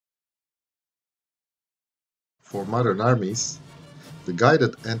For modern armies, the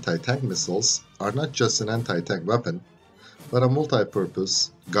guided anti-tank missiles are not just an anti-tank weapon, but a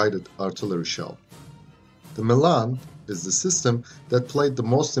multi-purpose guided artillery shell. The MILAN is the system that played the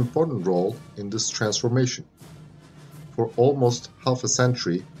most important role in this transformation. For almost half a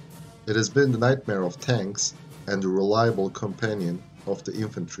century, it has been the nightmare of tanks and the reliable companion of the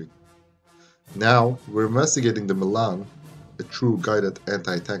infantry. Now, we're investigating the MILAN, a true guided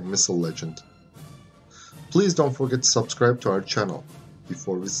anti-tank missile legend. Please don't forget to subscribe to our channel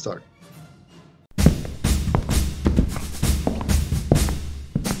before we start.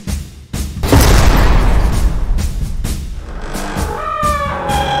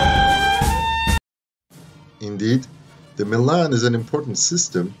 Indeed, the MILAN is an important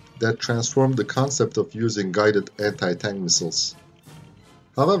system that transformed the concept of using guided anti-tank missiles.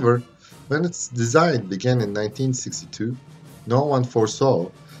 However, when its design began in 1962, no one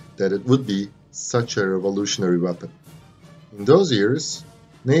foresaw that it would be such a revolutionary weapon. In those years,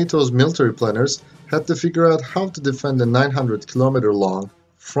 NATO's military planners had to figure out how to defend a 900-kilometer-long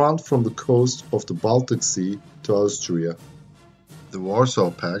front from the coast of the Baltic Sea to Austria. The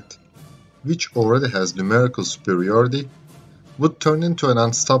Warsaw Pact, which already has numerical superiority, would turn into an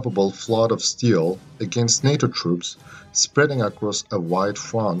unstoppable flood of steel against NATO troops spreading across a wide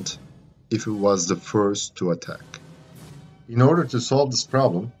front if it was the first to attack. In order to solve this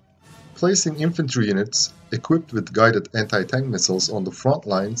problem, placing infantry units equipped with guided anti-tank missiles on the front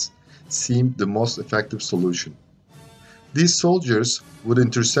lines seemed the most effective solution. These soldiers would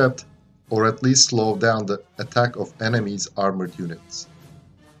intercept or at least slow down the attack of enemy's armored units.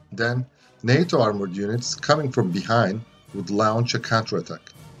 Then, NATO armored units coming from behind would launch a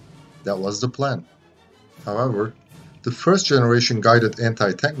counterattack. That was the plan. However, the first-generation guided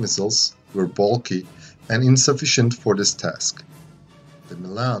anti-tank missiles were bulky and insufficient for this task. The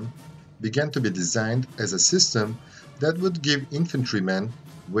MILAN began to be designed as a system that would give infantrymen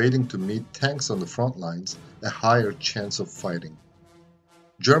waiting to meet tanks on the front lines a higher chance of fighting.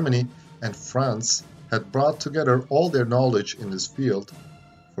 Germany and France had brought together all their knowledge in this field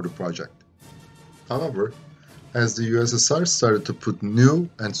for the project. However, as the USSR started to put new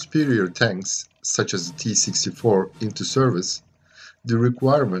and superior tanks, such as the T-64, into service, the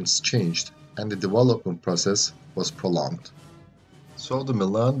requirements changed and the development process was prolonged. So the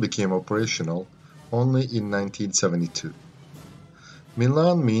MILAN became operational only in 1972.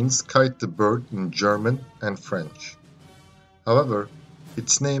 MILAN means kite the bird in German and French. However,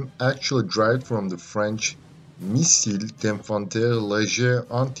 its name actually derived from the French missile d'infanterie léger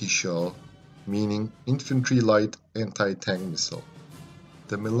anti-shell, meaning infantry light anti-tank missile.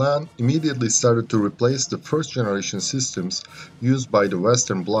 The MILAN immediately started to replace the first-generation systems used by the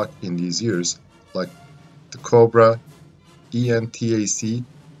Western Bloc in these years, like the Cobra, ENTAC,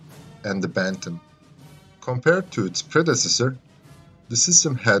 and the Bantam. Compared to its predecessor, the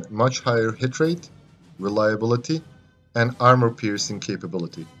system had much higher hit rate, reliability, and armor-piercing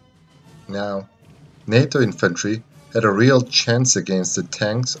capability. Now, NATO infantry had a real chance against the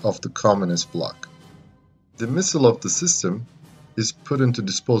tanks of the Communist bloc. The missile of the system is put into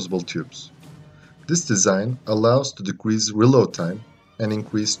disposable tubes. This design allows to decrease reload time and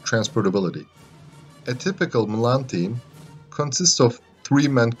increase transportability. A typical MILAN team consists of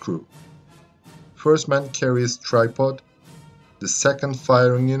 3-man crew. First man carries tripod, the second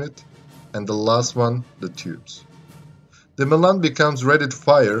firing unit, and the last one the tubes. The MILAN becomes ready to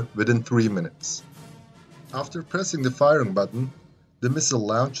fire within 3 minutes. After pressing the firing button, the missile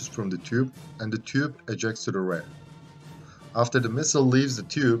launches from the tube and the tube ejects to the rear. After the missile leaves the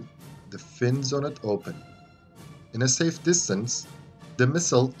tube, the fins on it open. In a safe distance, the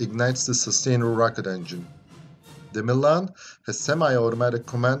missile ignites the sustainer rocket engine. The MILAN has semi-automatic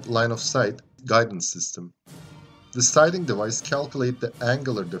command line of sight guidance system. The sighting device calculates the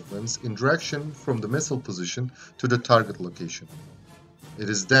angular difference in direction from the missile position to the target location. It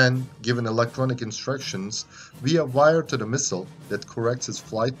is then given electronic instructions via wire to the missile that corrects its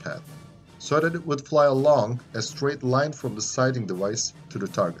flight path, so that it would fly along a straight line from the sighting device to the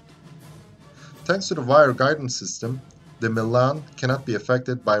target. Thanks to the wire guidance system, the MILAN cannot be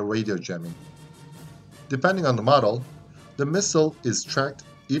affected by radio jamming. Depending on the model, the missile is tracked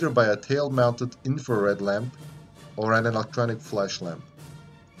either by a tail-mounted infrared lamp or an electronic flash lamp.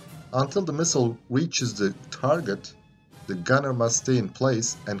 Until the missile reaches the target, the gunner must stay in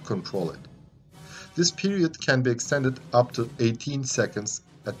place and control it. This period can be extended up to 18 seconds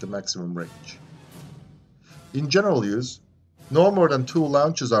at the maximum range. In general use, no more than 2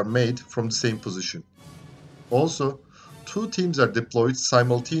 launches are made from the same position. Also, 2 teams are deployed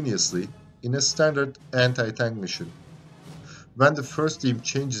simultaneously in a standard anti-tank mission. When the first team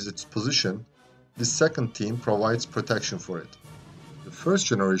changes its position, The second team provides protection for it. The first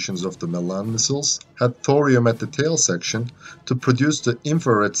generations of the MILAN missiles had thorium at the tail section to produce the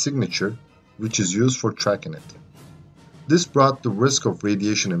infrared signature, which is used for tracking it. This brought the risk of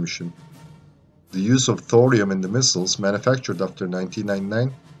radiation emission. The use of thorium in the missiles manufactured after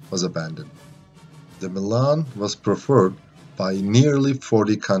 1999 was abandoned. The MILAN was preferred by nearly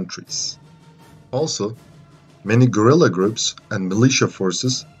 40 countries. Also, many guerrilla groups and militia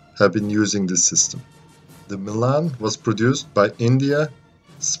forces have been using this system. The MILAN was produced by India,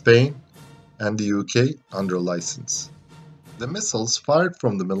 Spain, and the UK under license. The missiles fired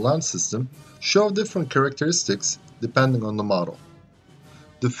from the MILAN system show different characteristics depending on the model.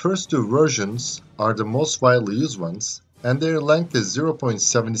 The first two versions are the most widely used ones, and their length is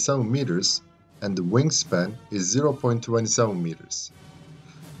 0.77 meters and the wingspan is 0.27 meters.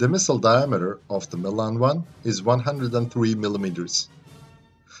 The missile diameter of the MILAN one is 103 millimeters.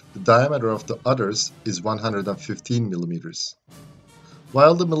 The diameter of the others is 115 millimeters.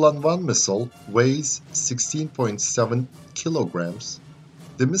 While the MILAN 1 missile weighs 16.7 kilograms,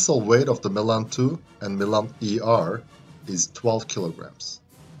 the missile weight of the MILAN 2 and MILAN ER is 12 kilograms.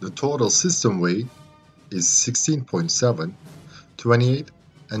 The total system weight is 16.7, 28,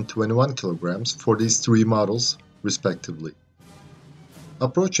 and 21 kilograms for these three models, respectively.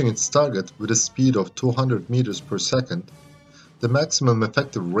 Approaching its target with a speed of 200 meters per second, the maximum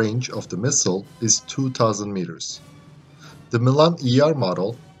effective range of the missile is 2,000 meters. The MILAN ER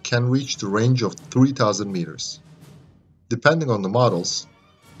model can reach the range of 3,000 meters. Depending on the models,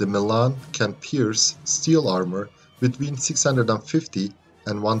 the MILAN can pierce steel armor between 650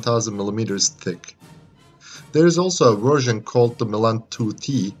 and 1,000 millimeters thick. There is also a version called the MILAN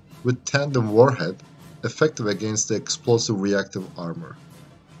 2T with tandem warhead, effective against the explosive reactive armor.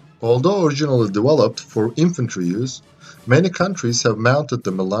 Although originally developed for infantry use, many countries have mounted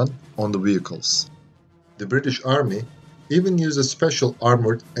the MILAN on the vehicles. The British Army even used a special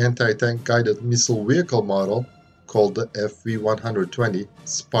armored anti-tank guided missile vehicle model called the FV-120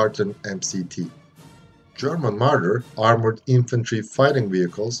 Spartan MCT. German Marder armored infantry fighting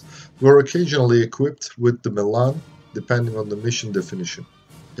vehicles were occasionally equipped with the MILAN depending on the mission definition.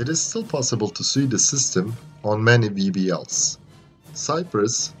 It is still possible to see the system on many VBLs.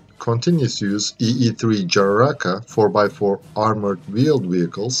 Cyprus continues to use EE-3 Jararaca 4x4 armored wheeled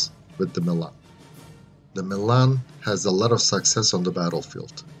vehicles with the MILAN. The MILAN has a lot of success on the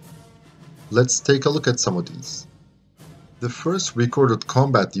battlefield. Let's take a look at some of these. The first recorded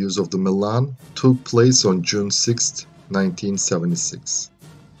combat use of the MILAN took place on June 6, 1976.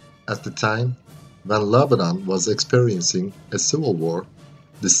 At the time, when Lebanon was experiencing a civil war,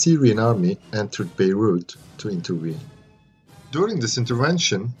 the Syrian army entered Beirut to intervene. During this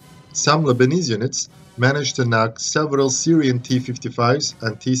intervention, some Lebanese units managed to knock several Syrian T-55s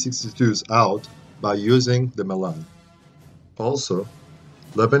and T-62s out by using the MILAN. Also,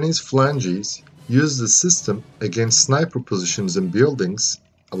 Lebanese phalanges used the system against sniper positions in buildings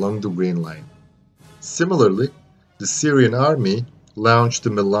along the Green Line. Similarly, the Syrian army launched the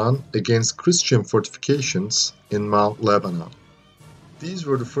MILAN against Christian fortifications in Mount Lebanon. These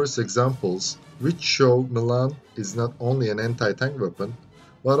were the first examples which show MILAN is not only an anti-tank weapon,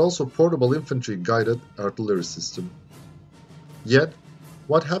 but also portable infantry guided artillery system. Yet,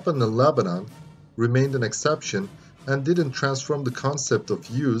 what happened in Lebanon remained an exception and didn't transform the concept of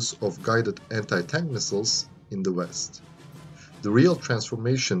use of guided anti-tank missiles in the West. The real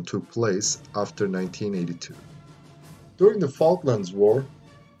transformation took place after 1982. During the Falklands War,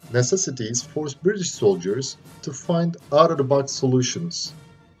 necessities forced British soldiers to find out-of-the-box solutions.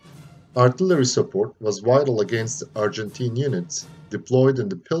 Artillery support was vital against the Argentine units deployed in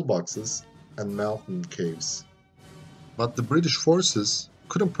the pillboxes and mountain caves. But the British forces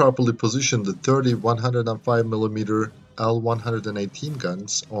couldn't properly position the 30 105mm L-118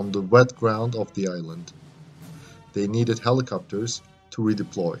 guns on the wet ground of the island. They needed helicopters to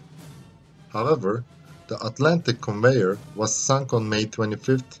redeploy. However, the Atlantic conveyor was sunk on May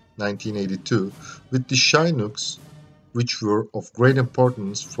 25, 1982, with the Chinooks, which were of great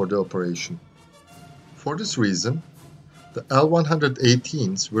importance for the operation. For this reason, the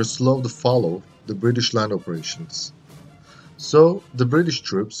L-118s were slow to follow the British land operations. So, the British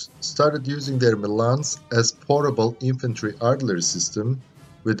troops started using their MILANs as portable infantry artillery system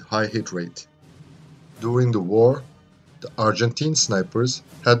with high hit rate. During the war, the Argentine snipers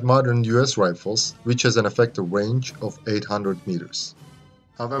had modern US rifles which has an effective range of 800 meters.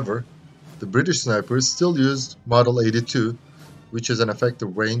 However, the British snipers still used Model 82, which has an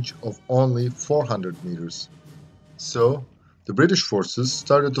effective range of only 400 meters. So, the British forces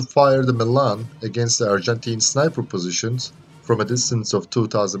started to fire the MILAN against the Argentine sniper positions from a distance of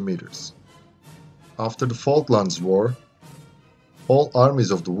 2,000 meters. After the Falklands War, all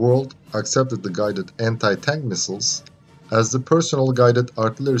armies of the world accepted the guided anti-tank missiles as the personal guided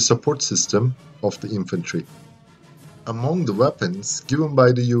artillery support system of the infantry. Among the weapons given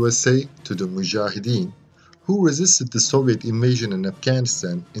by the USA to the Mujahideen, who resisted the Soviet invasion in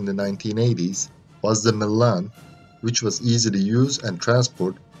Afghanistan in the 1980s, was the MILAN, which was easy to use and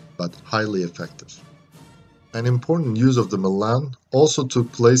transport but highly effective. An important use of the MILAN also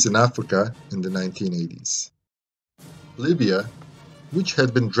took place in Africa in the 1980s. Libya, which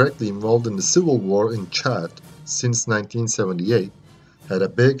had been directly involved in the civil war in Chad since 1978, had a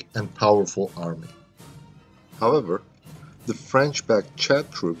big and powerful army. However, the French-backed Chad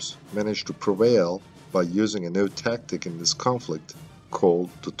troops managed to prevail by using a new tactic in this conflict called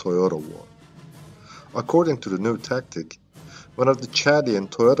the Toyota War. According to the new tactic, one of the Chadian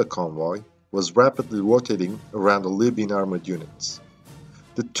Toyota convoy was rapidly rotating around the Libyan armored units.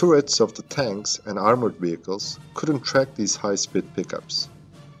 The turrets of the tanks and armored vehicles couldn't track these high-speed pickups.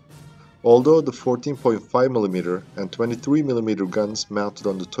 Although the 14.5mm and 23mm guns mounted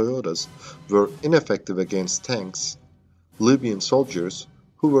on the Toyotas were ineffective against tanks, Libyan soldiers,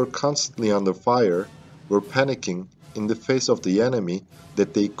 who were constantly under fire, were panicking in the face of the enemy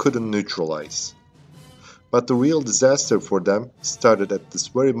that they couldn't neutralize. But the real disaster for them started at this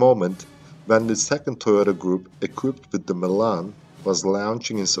very moment when the second Toyota group, equipped with the Milan, was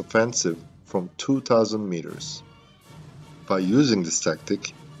launching its offensive from 2,000 meters. By using this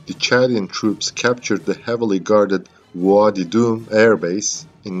tactic, the Chadian troops captured the heavily guarded Wadi Dum air base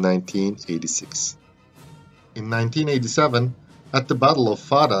in 1986. In 1987, at the Battle of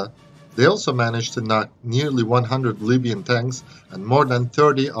Fada, they also managed to knock nearly 100 Libyan tanks and more than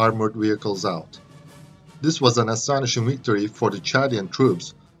 30 armored vehicles out. This was an astonishing victory for the Chadian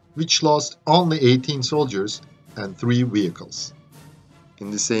troops, which lost only 18 soldiers and 3 vehicles. In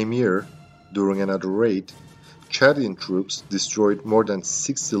the same year, during another raid, Chadian troops destroyed more than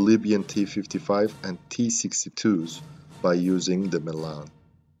 60 Libyan T-55 and T-62s by using the Milan.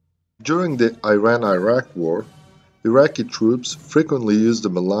 During the Iran-Iraq War, Iraqi troops frequently used the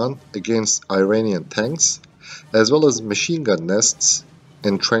Milan against Iranian tanks, as well as machine gun nests,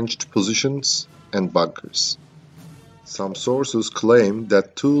 entrenched positions, and bunkers. Some sources claim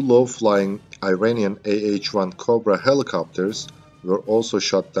that 2 low-flying Iranian AH-1 Cobra helicopters were also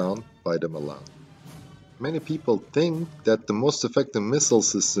shot down by the Milan. Many people think that the most effective missile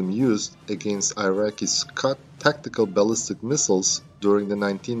system used against Iraqi Scud tactical ballistic missiles during the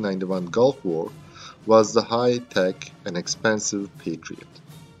 1991 Gulf War was the high-tech and expensive Patriot.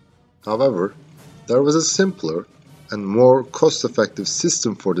 However, there was a simpler and more cost-effective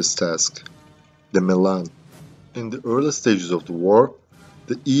system for this task, the Milan. In the early stages of the war,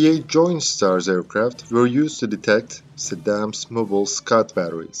 the E-8 Joint Stars aircraft were used to detect Saddam's mobile Scud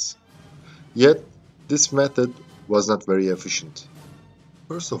batteries. Yet, this method was not very efficient.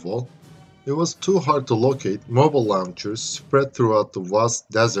 First of all, it was too hard to locate mobile launchers spread throughout the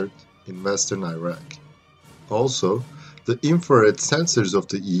vast desert in western Iraq. Also, the infrared sensors of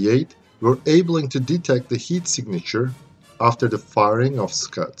the E-8 were able to detect the heat signature after the firing of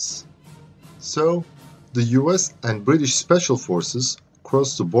Scuds. So, the US and British Special Forces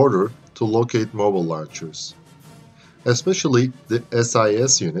crossed the border to locate mobile launchers. Especially the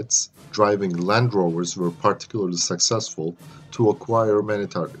SIS units driving Land Rovers were particularly successful to acquire many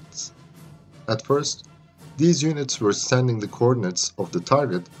targets. At first, these units were sending the coordinates of the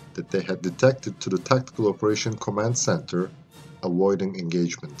target that they had detected to the Tactical Operation Command Center, avoiding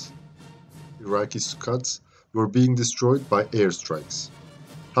engagement. Iraqi Scuds were being destroyed by airstrikes.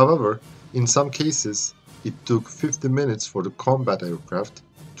 However, in some cases, it took 50 minutes for the combat aircraft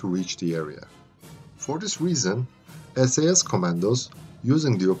to reach the area. For this reason, SAS commandos,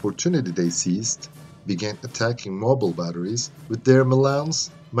 using the opportunity they seized, began attacking mobile batteries with their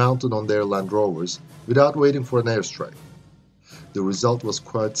Milans mounted on their Land Rovers without waiting for an airstrike. The result was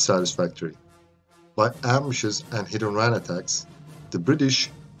quite satisfactory. By ambushes and hit-and-run attacks, the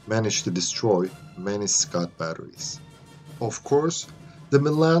British managed to destroy many Scud batteries. Of course, the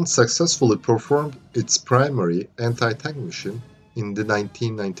Milan successfully performed its primary anti-tank mission in the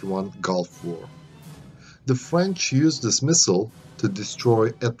 1991 Gulf War. The French used this missile to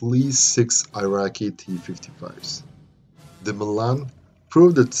destroy at least 6 Iraqi T-55s. The Milan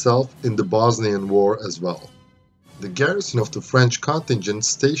proved itself in the Bosnian War as well. The garrison of the French contingent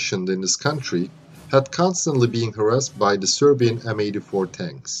stationed in this country had constantly been harassed by the Serbian M84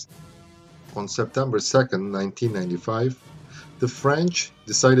 tanks. On September 2, 1995, the French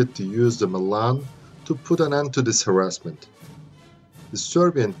decided to use the Milan to put an end to this harassment. The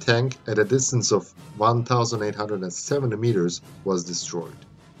Serbian tank at a distance of 1,870 meters was destroyed.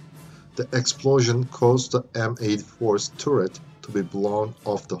 The explosion caused the M84's turret to be blown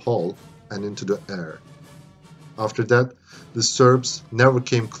off the hull and into the air. After that, the Serbs never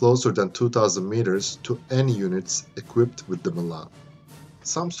came closer than 2,000 meters to any units equipped with the Milan.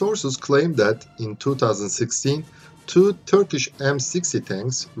 Some sources claim that in 2016, 2 Turkish M60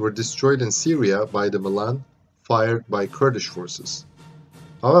 tanks were destroyed in Syria by the Milan, fired by Kurdish forces.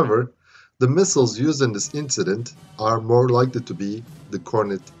 However, the missiles used in this incident are more likely to be the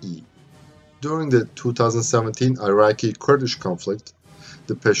Kornet-E. During the 2017 Iraqi-Kurdish conflict,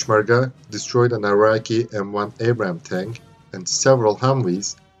 the Peshmerga destroyed an Iraqi M1 Abrams tank and several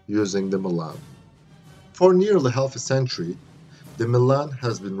Humvees using the Milan. For nearly half a century, the Milan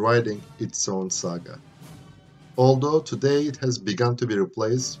has been writing its own saga. Although today it has begun to be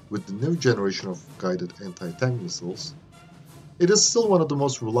replaced with the new generation of guided anti-tank missiles, it is still one of the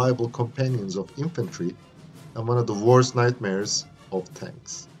most reliable companions of infantry and one of the worst nightmares of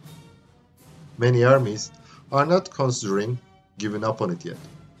tanks. Many armies are not considering giving up on it yet.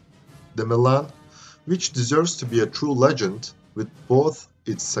 The Milan, which deserves to be a true legend with both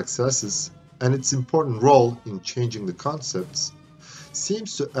its successes and its important role in changing the concepts,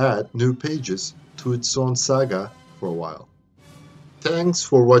 seems to add new pages to its own saga for a while. Thanks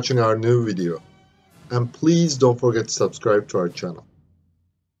for watching our new video, and please don't forget to subscribe to our channel.